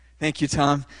Thank you,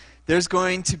 Tom. There's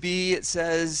going to be, it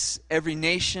says, every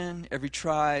nation, every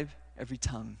tribe, every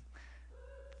tongue.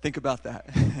 Think about that.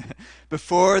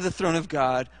 Before the throne of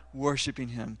God, worshiping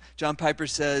him. John Piper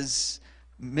says,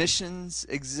 missions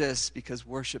exist because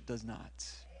worship does not.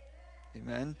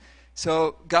 Amen?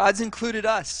 So God's included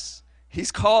us.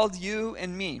 He's called you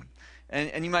and me.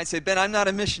 And you might say, Ben, I'm not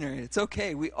a missionary. It's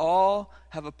okay. We all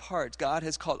have a part. God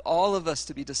has called all of us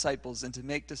to be disciples and to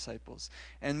make disciples.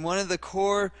 And one of the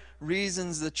core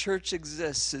reasons the church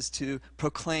exists is to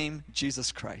proclaim Jesus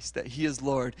Christ, that he is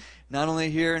Lord, not only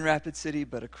here in Rapid City,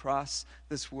 but across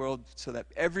this world, so that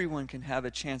everyone can have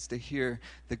a chance to hear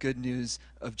the good news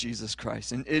of Jesus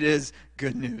Christ. And it is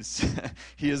good news.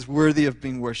 He is worthy of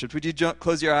being worshiped. Would you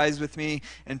close your eyes with me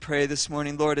and pray this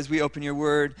morning? Lord, as we open your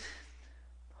word,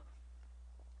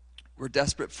 we're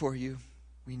desperate for you.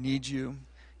 We need you.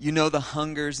 You know the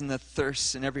hungers and the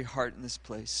thirsts in every heart in this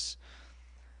place.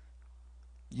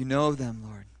 You know them,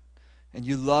 Lord, and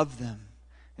you love them.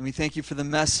 And we thank you for the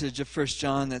message of 1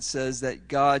 John that says that,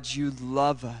 God, you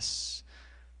love us.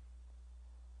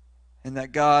 And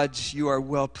that, God, you are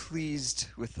well pleased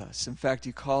with us. In fact,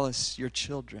 you call us your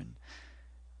children.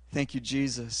 Thank you,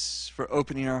 Jesus, for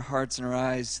opening our hearts and our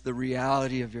eyes to the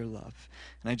reality of your love.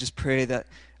 And I just pray that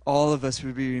all of us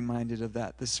would be reminded of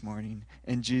that this morning.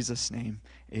 In Jesus' name,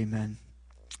 amen.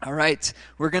 All right,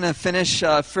 we're going to finish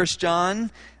 1 John,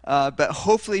 but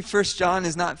hopefully 1 John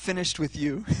is not finished with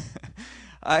you.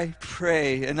 I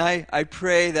pray, and I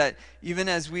pray that even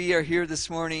as we are here this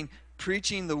morning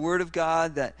preaching the Word of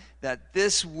God, that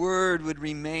this Word would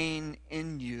remain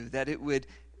in you, that it would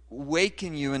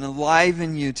awaken you and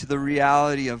enliven you to the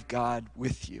reality of God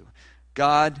with you.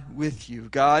 God with you,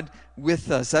 God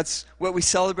with us. That's what we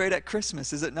celebrate at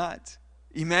Christmas, is it not?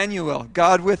 Emmanuel,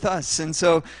 God with us. And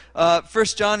so 1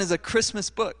 John is a Christmas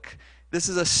book. This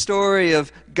is a story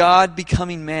of God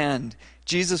becoming man.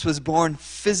 Jesus was born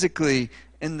physically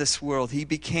in this world. He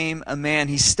became a man.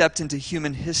 He stepped into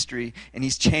human history, and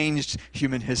he's changed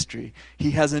human history.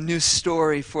 He has a new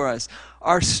story for us.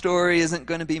 Our story isn't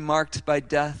going to be marked by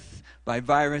death, by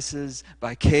viruses,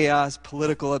 by chaos,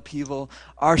 political upheaval.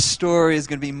 Our story is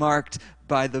going to be marked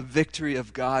by the victory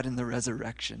of God in the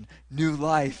resurrection. New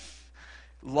life.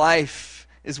 Life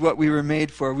is what we were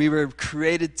made for. We were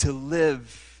created to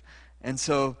live. And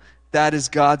so that is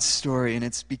God's story, and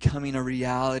it's becoming a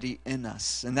reality in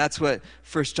us. And that's what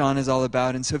 1 John is all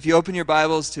about. And so if you open your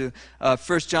Bibles to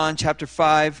 1 John chapter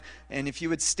 5, and if you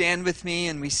would stand with me,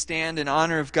 and we stand in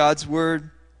honor of God's word,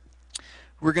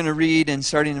 we're going to read, and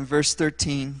starting in verse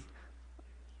 13.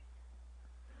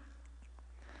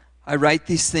 I write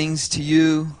these things to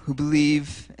you who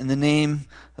believe in the name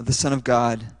of the Son of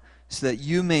God, so that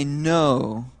you may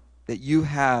know that you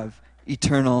have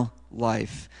eternal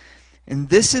life. And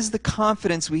this is the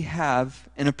confidence we have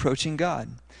in approaching God.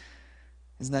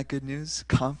 Isn't that good news?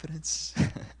 Confidence.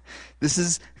 This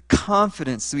is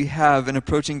confidence we have in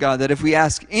approaching God, that if we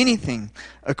ask anything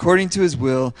according to his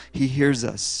will, he hears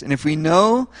us. And if we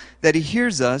know that he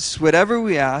hears us, whatever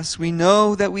we ask, we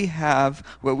know that we have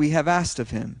what we have asked of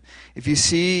him. If you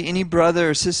see any brother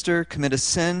or sister commit a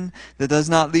sin that does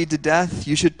not lead to death,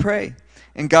 you should pray,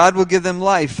 and God will give them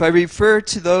life. I refer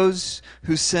to those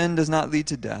whose sin does not lead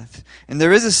to death. And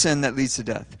there is a sin that leads to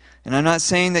death. And I'm not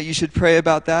saying that you should pray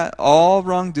about that. All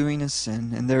wrongdoing is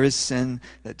sin, and there is sin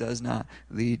that does not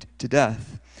lead to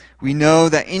death. We know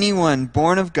that anyone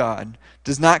born of God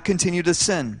does not continue to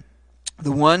sin.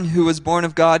 The one who was born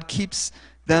of God keeps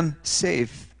them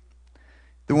safe.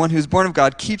 The one who is born of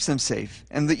God keeps them safe,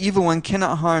 and the evil one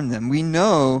cannot harm them. We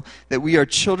know that we are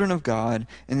children of God,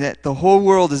 and that the whole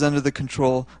world is under the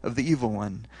control of the evil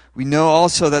one. We know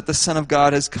also that the Son of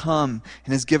God has come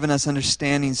and has given us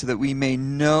understanding so that we may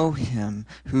know him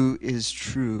who is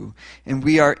true. And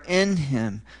we are in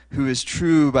him who is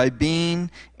true by being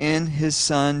in his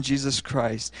Son, Jesus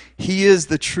Christ. He is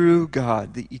the true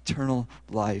God, the eternal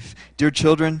life. Dear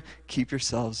children, keep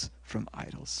yourselves from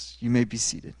idols. You may be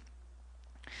seated.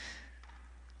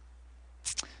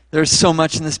 There's so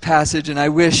much in this passage, and I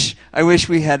wish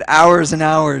we had hours and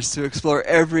hours to explore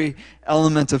every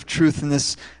element of truth in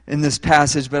this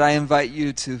passage, but I invite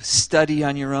you to study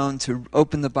on your own, to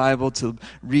open the Bible, to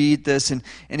read this. And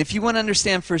if you want to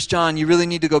understand 1 John, you really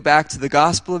need to go back to the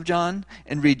Gospel of John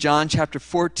and read John chapter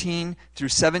 14 through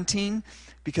 17,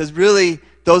 because really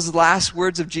those last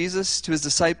words of Jesus to his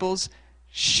disciples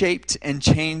shaped and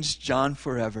changed John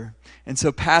forever. And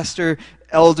so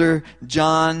Elder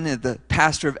John, the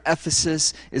pastor of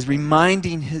Ephesus, is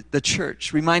reminding the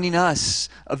church, reminding us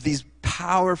of these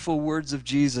powerful words of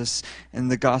Jesus in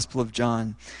the Gospel of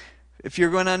John. If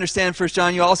you're going to understand 1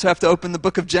 John, you also have to open the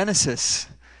book of Genesis.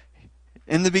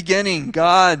 In the beginning,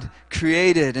 God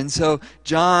created. And so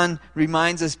John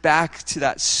reminds us back to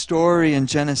that story in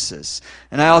Genesis.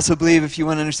 And I also believe if you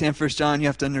want to understand 1 John, you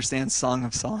have to understand Song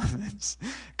of Solomon's.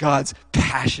 God's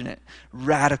passionate,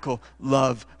 radical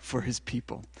love for his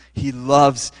people. He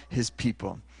loves his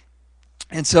people.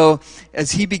 And so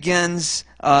as he begins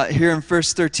here in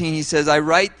verse 13, he says, I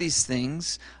write these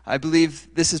things. I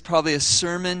believe this is probably a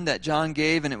sermon that John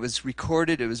gave, and it was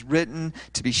recorded, it was written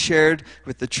to be shared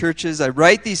with the churches. I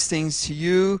write these things to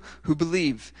you who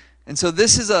believe. And so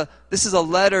this is a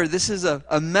letter, this is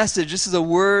a message, this is a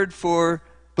word for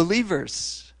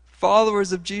believers,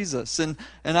 followers of Jesus. And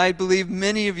I believe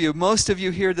many of you, most of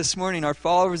you here this morning are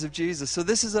followers of Jesus. So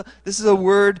this is a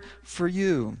word for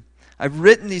you. I've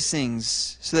written these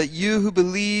things so that you who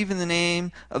believe in the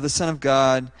name of the Son of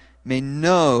God may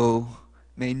know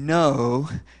that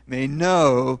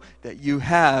you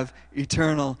have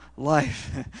eternal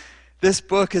life. This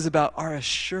book is about our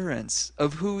assurance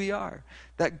of who we are,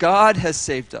 that God has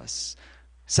saved us.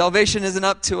 Salvation isn't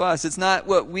up to us. It's not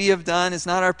what we have done. It's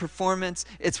not our performance.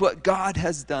 It's what God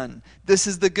has done. This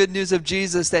is the good news of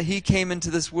Jesus, that he came into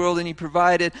this world and he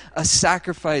provided a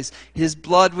sacrifice. His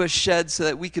blood was shed so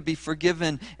that we could be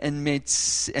forgiven and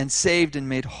saved and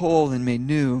made whole and made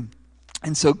new.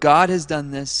 And so God has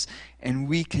done this, and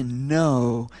we can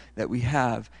know that we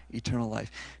have eternal life.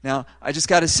 Now, I just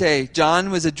got to say,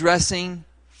 John was addressing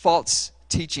false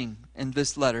teaching in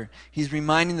this letter. He's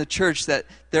reminding the church that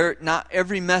not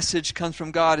every message comes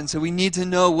from God, and so we need to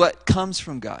know what comes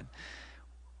from God.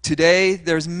 Today,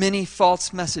 there's many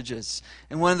false messages,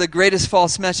 and one of the greatest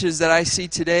false messages that I see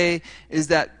today is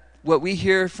that what we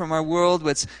hear from our world,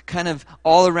 what's kind of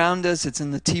all around us, it's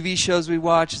in the TV shows we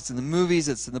watch, it's in the movies,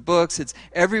 it's in the books, it's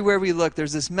everywhere we look.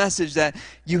 There's this message that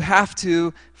you have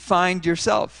to find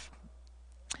yourself.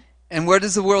 And what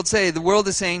does the world say? The world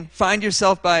is saying, find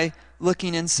yourself by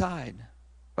looking inside.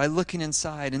 By looking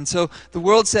inside. And so the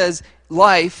world says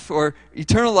life, or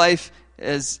eternal life,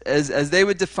 as they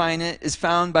would define it, is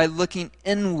found by looking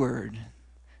inward.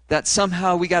 That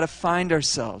somehow we got to find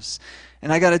ourselves.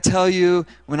 And I got to tell you,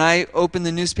 when I open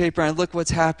the newspaper and I look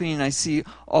what's happening, and I see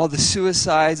all the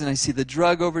suicides, and I see the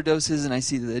drug overdoses, and I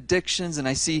see the addictions, and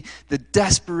I see the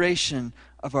desperation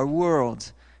of our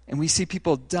world, and we see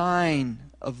people dying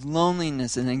of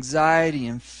loneliness and anxiety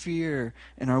and fear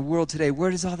in our world today.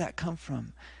 Where does all that come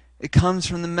from? It comes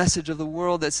from the message of the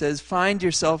world that says, find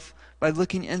yourself by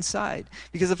looking inside.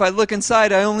 Because if I look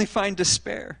inside, I only find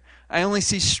despair. I only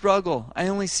see struggle. I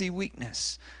only see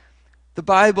weakness. The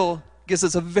Bible gives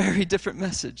us a very different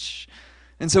message.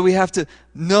 And so we have to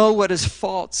know what is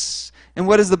false. And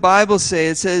what does the Bible say?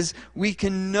 It says we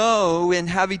can know and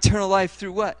have eternal life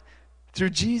through what?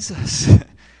 Through Jesus.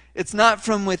 It's not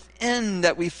from within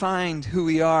that we find who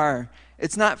we are.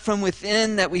 It's not from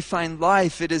within that we find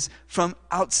life. It is from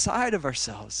outside of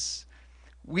ourselves.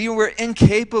 We were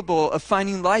incapable of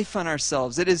finding life on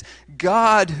ourselves. It is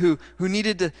God who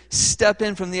needed to step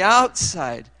in from the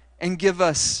outside and give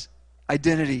us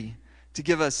identity, to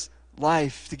give us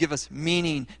life, to give us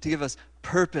meaning, to give us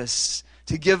purpose,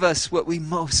 to give us what we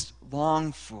most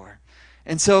long for.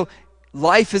 And so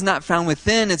life is not found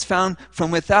within, it's found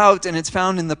from without, and it's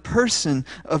found in the person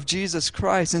of Jesus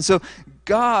Christ. And so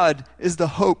God is the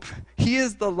hope. He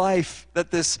is the life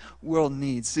that this world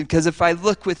needs. Because if I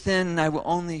look within, I will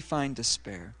only find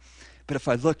despair. But if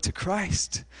I look to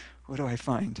Christ, what do I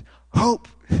find? Hope,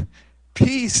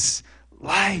 peace,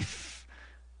 life.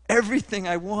 Everything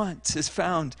I want is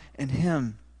found in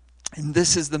Him. And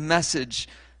this is the message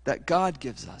that God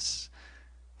gives us,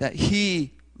 that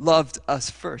He loved us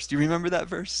first. You remember that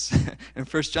verse in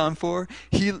 1 John 4?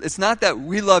 It's not that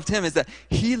we loved Him, it's that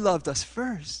He loved us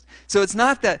first. So it's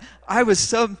not that I was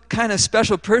some kind of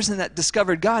special person that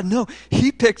discovered God. No,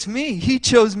 He picked me. He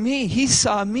chose me. He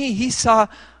saw me. He saw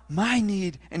my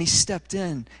need, and He stepped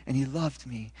in, and He loved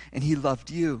me, and He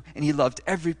loved you, and He loved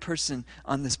every person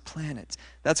on this planet.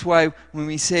 That's why when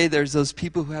we say there's those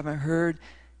people who haven't heard,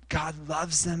 God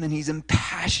loves them, and He's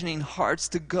impassioning hearts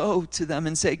to go to them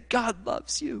and say, God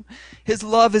loves you. His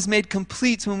love is made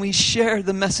complete when we share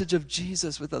the message of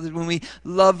Jesus with others, when we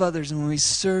love others, and when we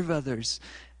serve others.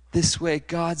 This way,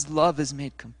 God's love is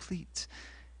made complete.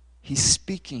 He's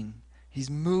speaking. He's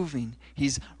moving.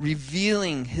 He's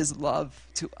revealing His love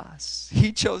to us.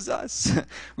 He chose us.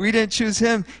 We didn't choose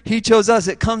Him. He chose us.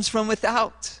 It comes from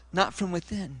without, not from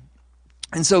within.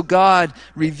 And so God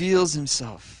reveals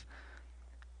Himself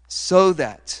so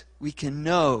that we can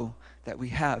know that we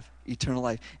have eternal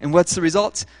life. And what's the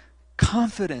result?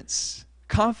 Confidence.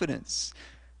 Confidence.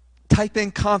 type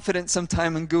in confidence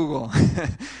sometime in Google.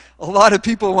 A lot of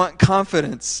people want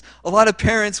confidence. A lot of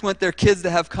parents want their kids to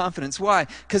have confidence. Why?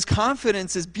 Because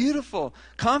confidence is beautiful.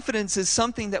 Confidence is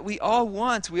something that we all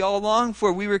want, we all long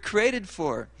for, we were created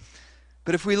for.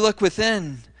 But if we look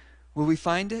within, will we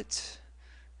find it?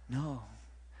 No.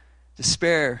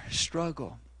 Despair,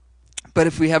 struggle. But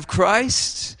if we have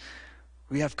Christ,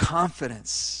 we have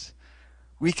confidence.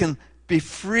 We can be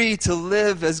free to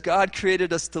live as God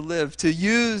created us to live, to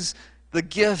use the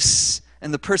gifts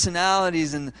and the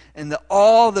personalities and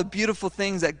all the beautiful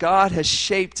things that God has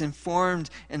shaped and formed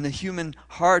in the human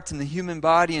heart and the human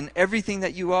body, and everything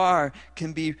that you are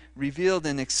can be revealed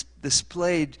and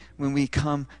displayed when we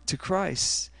come to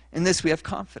Christ. In this we have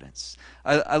confidence.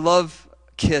 I love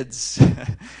kids,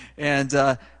 and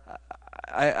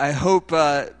I hope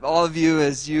all of you,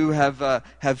 as you have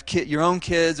your own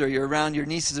kids, or you're around your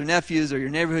nieces or nephews or your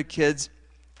neighborhood kids,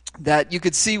 that you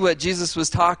could see what Jesus was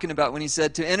talking about when he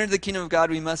said, to enter the kingdom of God,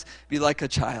 we must be like a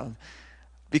child.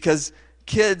 Because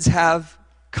kids have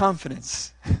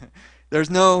confidence. There's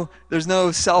no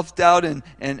self-doubt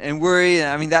and worry.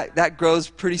 I mean, that grows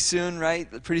pretty soon,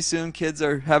 right? Pretty soon kids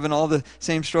are having all the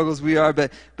same struggles we are.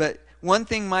 But one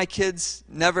thing my kids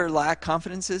never lack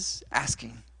confidence is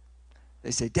asking.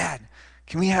 They say, Dad,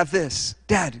 can we have this?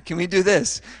 Dad, can we do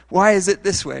this? Why is it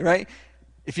this way, right?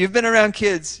 If you've been around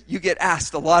kids, you get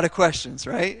asked a lot of questions,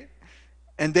 right?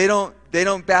 And they don't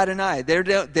bat an eye.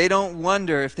 They don't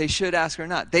wonder if they should ask or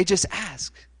not. They just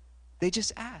ask. They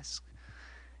just ask.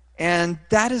 And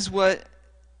that is what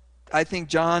I think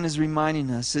John is reminding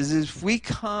us, is if we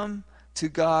come to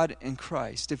God in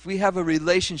Christ, if we have a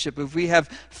relationship, if we have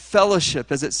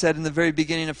fellowship, as it said in the very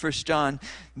beginning of 1 John,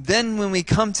 then when we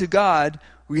come to God,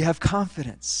 we have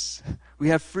confidence. We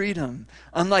have freedom.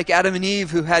 Unlike Adam and Eve,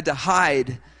 who had to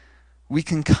hide, we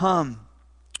can come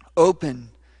open,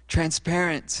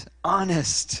 transparent,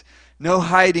 honest, no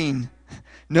hiding,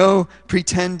 no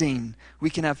pretending. We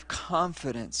can have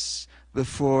confidence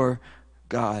before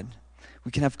God.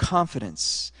 We can have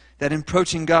confidence that in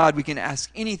approaching God, we can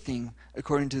ask anything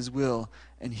according to his will,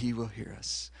 and he will hear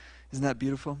us. Isn't that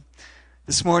beautiful?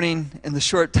 This morning, in the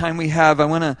short time we have, I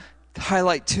want to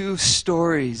highlight two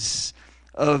stories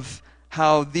of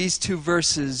how these two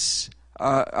verses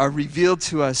are revealed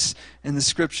to us in the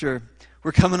Scripture.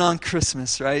 We're coming on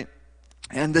Christmas, right?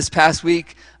 And this past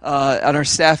week, at our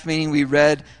staff meeting, we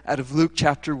read out of Luke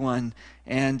chapter 1.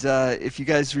 And if you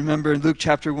guys remember, in Luke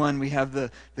chapter 1, we have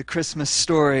the Christmas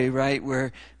story, right,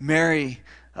 where Mary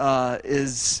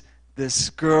is this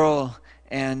girl,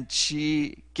 and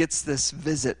she gets this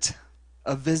visit,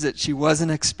 a visit she wasn't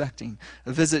expecting,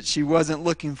 a visit she wasn't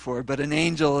looking for, but an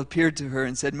angel appeared to her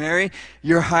and said, Mary,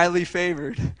 you're highly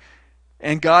favored,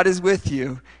 and God is with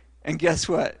you, and guess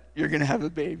what? You're going to have a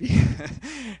baby.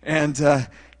 And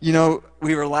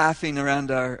we were laughing around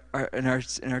in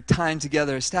our time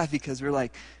together as staff, because we're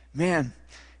like, man,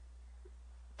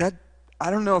 I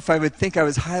don't know if I would think I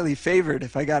was highly favored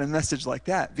if I got a message like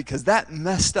that, because that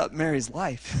messed up Mary's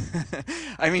life.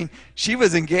 I mean, she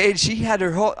was engaged. She had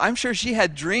I'm sure she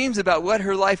had dreams about what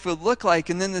her life would look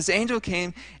like, and then this angel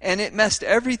came and it messed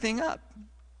everything up.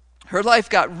 Her life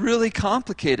got really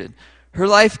complicated. Her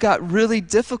life got really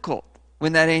difficult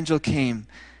when that angel came.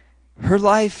 Her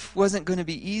life wasn't going to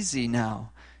be easy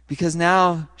now, because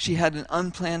now she had an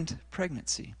unplanned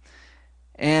pregnancy.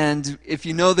 And if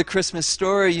you know the Christmas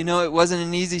story, you know it wasn't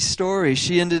an easy story.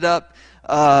 She ended up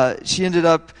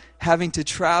having to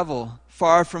travel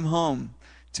far from home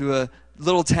to a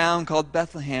little town called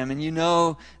Bethlehem. And you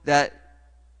know that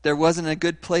there wasn't a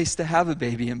good place to have a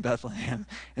baby in Bethlehem.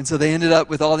 And so they ended up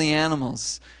with all the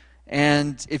animals.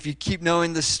 And if you keep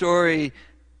knowing the story,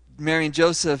 Mary and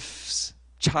Joseph's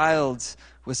child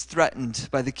was threatened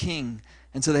by the king.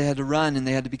 And so they had to run, and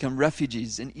they had to become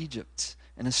refugees in Egypt,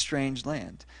 in a strange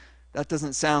land. That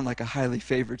doesn't sound like a highly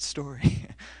favored story.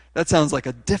 That sounds like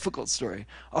a difficult story,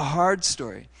 a hard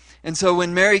story. And so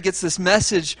when Mary gets this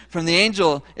message from the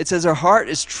angel, it says her heart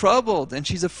is troubled and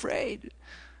she's afraid.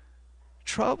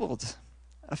 Troubled,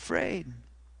 afraid.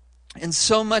 And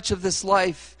so much of this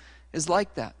life is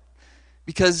like that,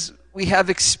 because we have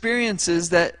experiences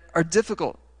that are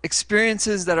difficult,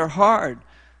 experiences that are hard,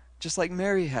 just like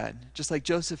Mary had, just like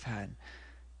Joseph had.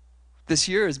 This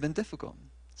year has been difficult.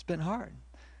 It's been hard.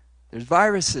 There's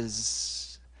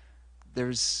viruses.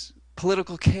 There's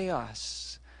political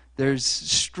chaos. There's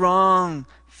strong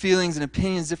feelings and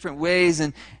opinions different ways,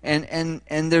 and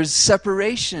there's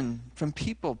separation from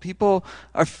people. People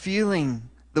are feeling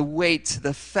the weight, the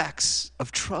effects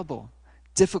of trouble,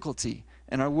 difficulty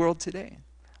in our world today.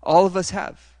 All of us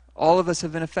have. All of us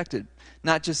have been affected,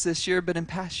 not just this year, but in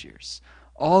past years.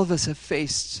 All of us have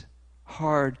faced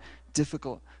hard,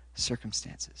 difficult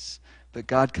circumstances. But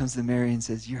God comes to Mary and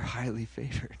says, you're highly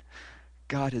favored.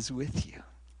 God is with you.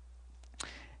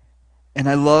 And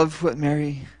I love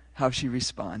how she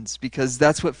responds, because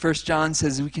that's what 1 John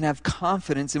says. We can have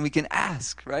confidence and we can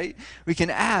ask, right? We can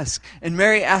ask. And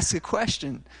Mary asks a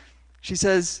question. She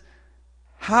says,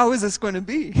 how is this going to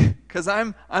be? Because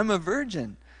I'm a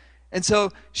virgin. And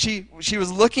so she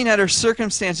was looking at her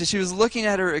circumstances. She was looking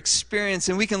at her experience.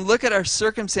 And we can look at our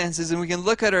circumstances and we can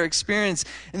look at our experience.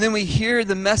 And then we hear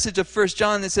the message of 1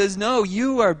 John that says, no,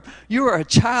 you are a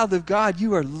child of God.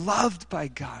 You are loved by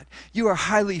God. You are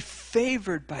highly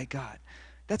favored by God.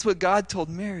 That's what God told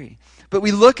Mary. But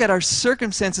we look at our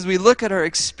circumstances, we look at our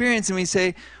experience, and we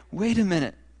say, wait a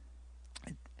minute.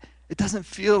 It doesn't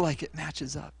feel like it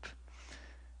matches up.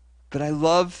 But I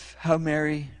love how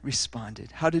Mary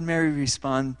responded. How did Mary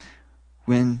respond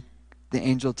when the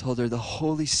angel told her the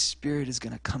Holy Spirit is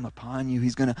going to come upon you?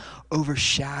 He's going to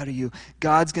overshadow you.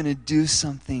 God's going to do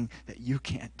something that you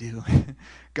can't do.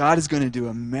 God is going to do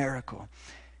a miracle.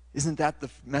 Isn't that the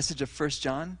message of 1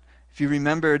 John? If you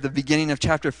remember the beginning of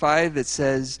chapter 5, it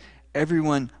says,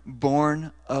 everyone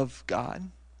born of God.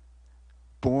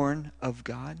 Born of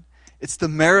God. It's the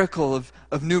miracle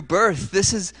of new birth.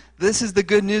 This is the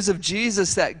good news of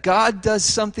Jesus, that God does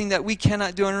something that we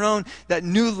cannot do on our own, that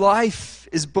new life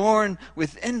is born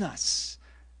within us.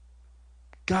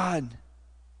 God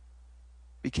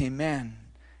became man,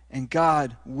 and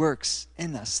God works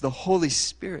in us, the Holy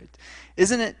Spirit.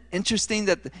 Isn't it interesting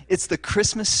that it's the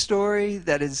Christmas story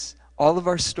that is all of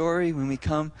our story when we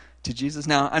come to Jesus?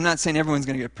 Now, I'm not saying everyone's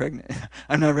going to get pregnant.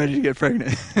 I'm not ready to get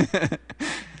pregnant.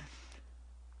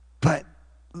 But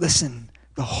listen,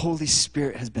 the Holy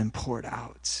Spirit has been poured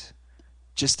out.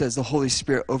 Just as the Holy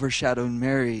Spirit overshadowed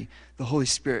Mary, the Holy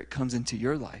Spirit comes into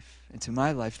your life, into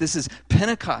my life. This is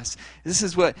Pentecost. This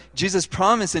is what Jesus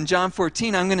promised in John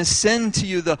 14. I'm going to send to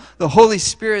you the Holy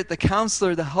Spirit, the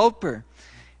counselor, the helper.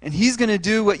 And he's going to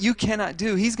do what you cannot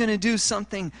do. He's going to do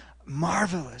something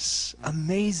marvelous,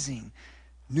 amazing,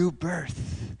 new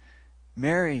birth.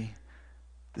 Mary,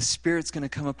 the Spirit's going to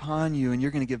come upon you and you're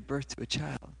going to give birth to a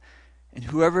child. And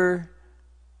whoever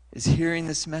is hearing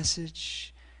this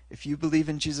message, if you believe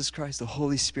in Jesus Christ, the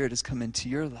Holy Spirit has come into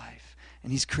your life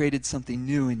and he's created something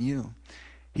new in you.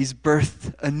 He's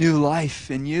birthed a new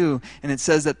life in you. And it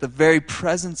says that the very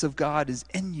presence of God is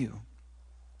in you.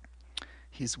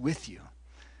 He's with you.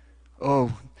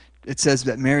 Oh, it says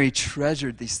that Mary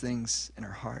treasured these things in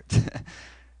her heart.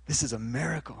 This is a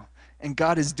miracle. And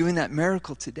God is doing that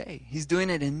miracle today. He's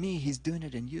doing it in me. He's doing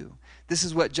it in you. This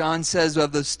is what John says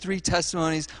of those 3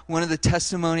 testimonies. One of the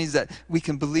testimonies that we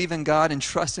can believe in God and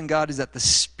trust in God is that the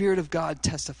Spirit of God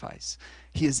testifies.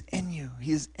 He is in you.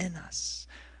 He is in us.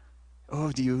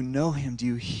 Oh, do you know him? Do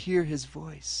you hear his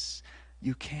voice?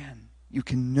 You can. You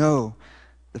can know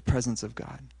the presence of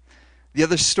God. The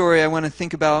other story I want to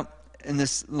think about in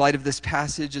this light of this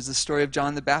passage is the story of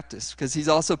John the Baptist, because he's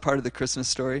also part of the Christmas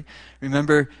story.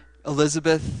 Remember,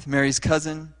 Elizabeth, Mary's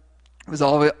cousin, was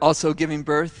also giving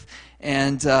birth,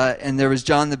 and there was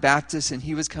John the Baptist, and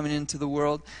he was coming into the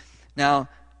world. Now,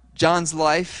 John's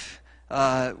life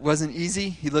wasn't easy.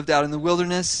 He lived out in the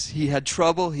wilderness. He had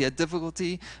trouble. He had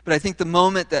difficulty. But I think the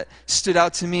moment that stood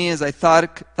out to me as I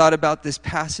thought about this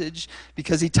passage,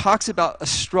 because he talks about a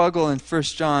struggle in 1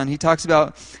 John. He talks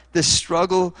about the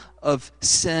struggle of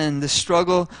sin, the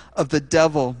struggle of the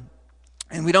devil.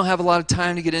 And we don't have a lot of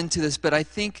time to get into this, but I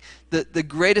think that the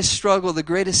greatest struggle, the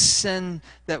greatest sin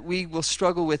that we will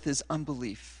struggle with is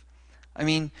unbelief. I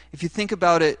mean, if you think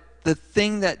about it, the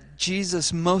thing that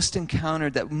Jesus most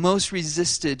encountered, that most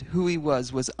resisted who he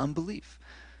was unbelief.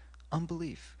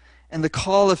 Unbelief. And the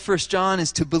call of 1 John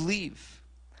is to believe,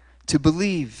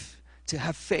 to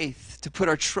have faith, to put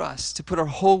our trust, to put our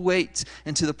whole weight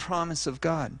into the promise of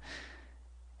God.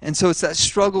 And so it's that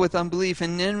struggle with unbelief.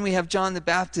 And then we have John the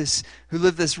Baptist, who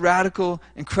lived this radical,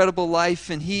 incredible life.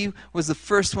 And he was the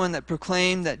first one that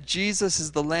proclaimed that Jesus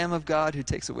is the Lamb of God who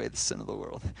takes away the sin of the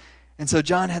world. And so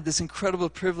John had this incredible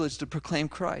privilege to proclaim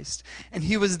Christ. And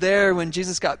he was there when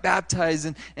Jesus got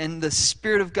baptized, and the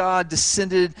Spirit of God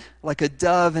descended like a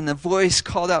dove, and a voice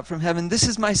called out from heaven, "This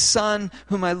is my Son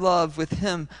whom I love. With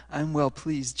him I'm well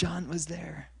pleased." John was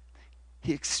there.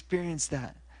 He experienced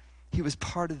that. He was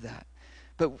part of that.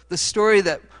 But the story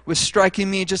that was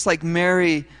striking me, just like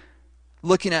Mary,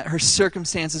 looking at her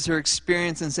circumstances, her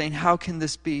experience, and saying, how can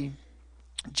this be?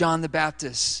 John the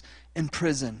Baptist in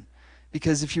prison.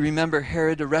 Because if you remember,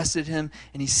 Herod arrested him,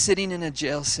 and he's sitting in a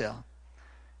jail cell.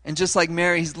 And just like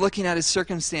Mary, he's looking at his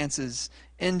circumstances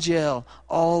in jail,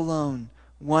 all alone,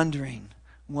 wondering.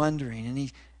 And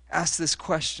he asked this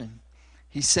question.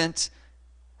 He sent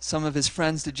some of his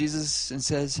friends to Jesus and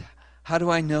says, "How do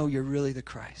I know you're really the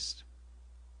Christ?"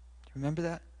 Remember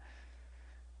that?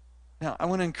 Now, I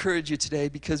want to encourage you today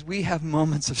because we have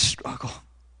moments of struggle.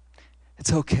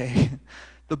 It's okay.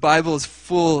 The Bible is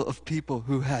full of people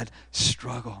who had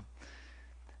struggle.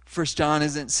 1 John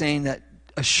isn't saying that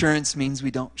assurance means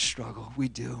we don't struggle. We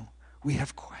do. We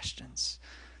have questions.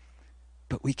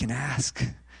 But we can ask.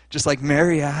 Just like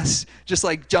Mary asked, just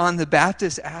like John the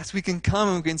Baptist asked, we can come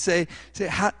and we can say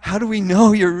how do we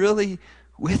know you're really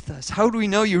with us? How do we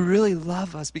know you really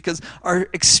love us? Because our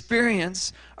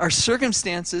experience, our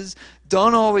circumstances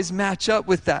don't always match up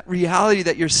with that reality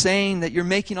that you're saying, that you're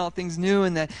making all things new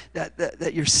and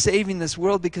that you're saving this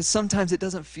world, because sometimes it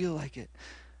doesn't feel like it.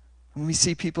 When we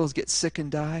see people get sick and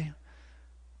die,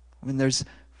 when there's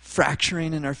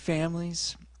fracturing in our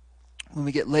families, when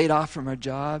we get laid off from our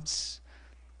jobs,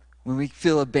 when we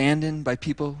feel abandoned by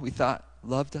people we thought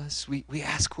loved us, we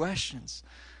ask questions,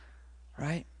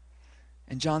 right?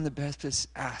 And John the Baptist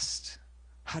asked,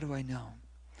 "How do I know?"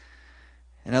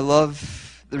 And I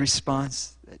love the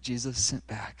response that Jesus sent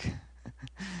back.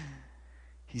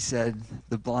 He said,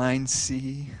 "The blind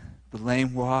see, the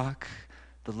lame walk,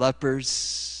 the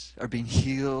lepers are being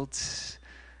healed.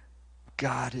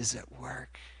 God is at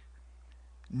work.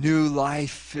 New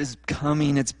life is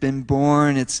coming. It's been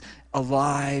born. It's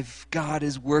alive. God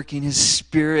is working. His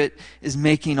Spirit is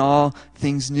making all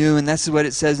things new." And that's what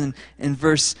it says in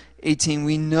verse 18.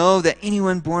 We know that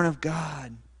anyone born of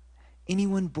God,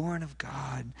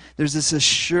 there's this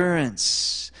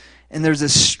assurance and there's a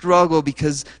struggle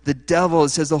because the devil, it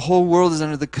says the whole world is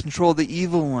under the control of the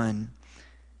evil one.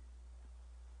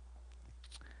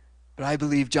 But I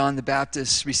believe John the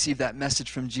Baptist received that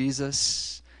message from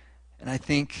Jesus, and I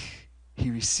think he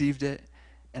received it,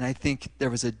 and I think there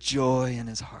was a joy in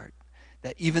his heart.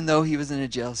 That even though he was in a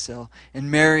jail cell, and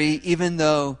Mary, even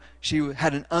though she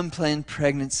had an unplanned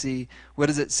pregnancy, what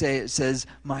does it say? It says,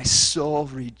 "My soul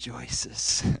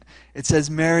rejoices." It says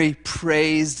Mary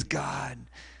praised God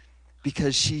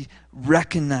because she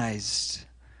recognized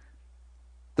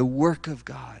the work of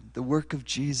God, the work of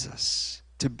Jesus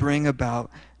to bring about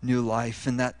new life,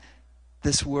 and that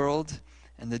this world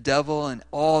and the devil and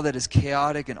all that is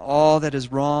chaotic and all that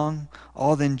is wrong,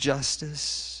 all the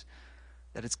injustice,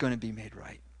 that it's going to be made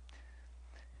right.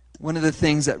 One of the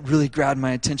things that really grabbed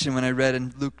my attention when I read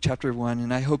in Luke chapter 1,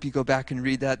 and I hope you go back and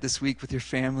read that this week with your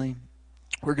family.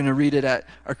 We're going to read it at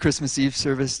our Christmas Eve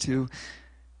service too.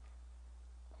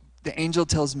 The angel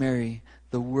tells Mary,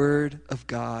 "The word of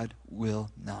God will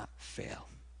not fail."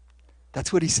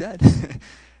 That's what he said.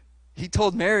 He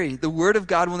told Mary, the word of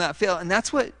God will not fail. And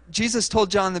that's what Jesus told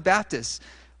John the Baptist.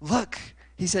 Look,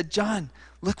 he said, "John,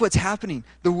 look what's happening.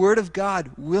 The word of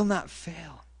God will not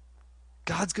fail."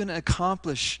 God's going to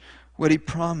accomplish what he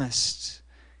promised.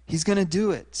 He's going to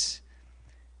do it.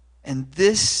 And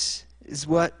this is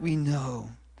what we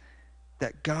know,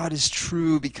 that God is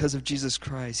true because of Jesus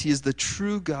Christ. He is the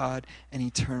true God and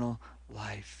eternal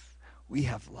life. We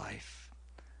have life.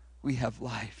 We have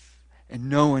life. And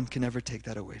no one can ever take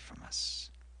that away from us.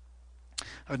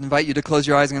 I would invite you to close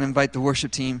your eyes. I'm going to invite the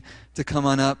worship team to come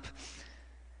on up.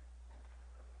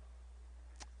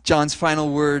 John's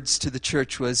final words to the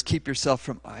church was, "Keep yourself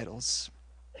from idols."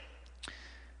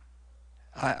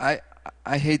 I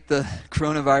hate the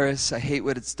coronavirus. I hate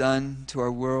what it's done to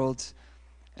our world.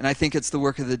 And I think it's the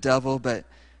work of the devil. But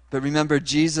remember,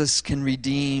 Jesus can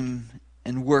redeem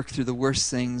and work through the worst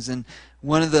things. And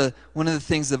one of the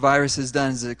things the virus has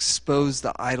done is expose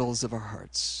the idols of our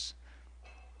hearts.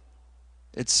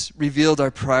 It's revealed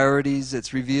our priorities.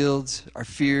 It's revealed our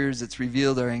fears. It's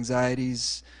revealed our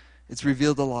anxieties. It's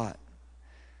revealed a lot.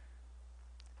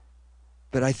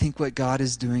 But I think what God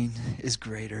is doing is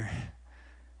greater.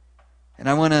 And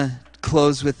I want to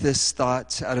close with this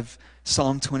thought out of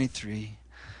Psalm 23.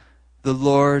 The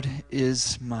Lord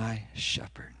is my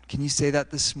shepherd. Can you say that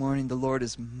this morning? The Lord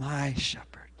is my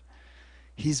shepherd.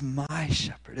 He's my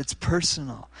shepherd. It's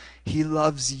personal. He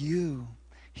loves you.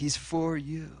 He's for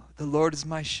you. The Lord is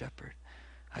my shepherd.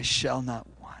 I shall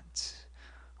not want.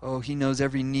 Oh, he knows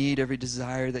every need, every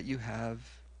desire that you have.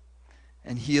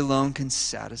 And he alone can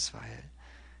satisfy it.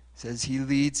 It says, he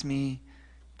leads me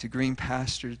to green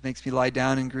pastures, makes me lie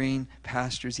down in green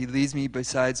pastures. He leads me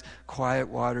beside quiet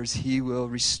waters. He will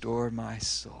restore my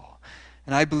soul.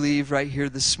 And I believe right here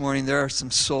this morning there are some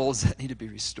souls that need to be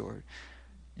restored.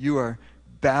 You are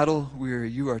battle weary.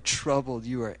 You are troubled.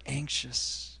 You are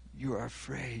anxious. You are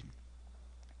afraid.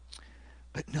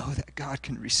 But know that God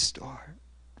can restore.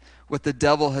 What the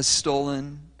devil has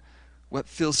stolen, what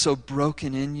feels so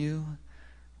broken in you,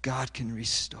 God can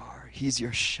restore. He's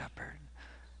your shepherd.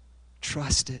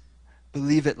 Trust it.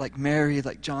 Believe it like Mary,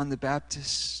 like John the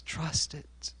Baptist. Trust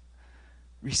it.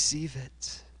 Receive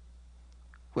it.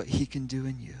 What he can do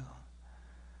in you.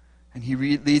 And he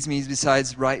leads me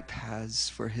besides right paths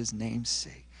for his name's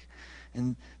sake.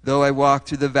 And though I walk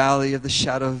through the valley of the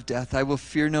shadow of death, I will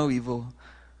fear no evil,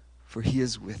 for he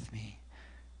is with me.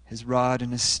 His rod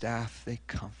and his staff, they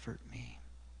comfort me.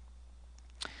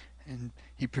 And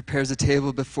he prepares a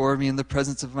table before me in the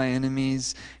presence of my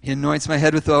enemies. He anoints my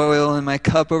head with oil, and my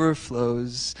cup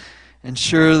overflows. And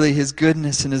surely his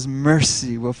goodness and his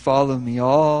mercy will follow me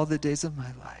all the days of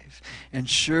my life. And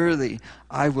surely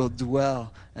I will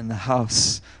dwell in the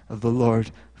house of the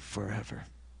Lord forever.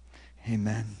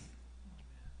 Amen.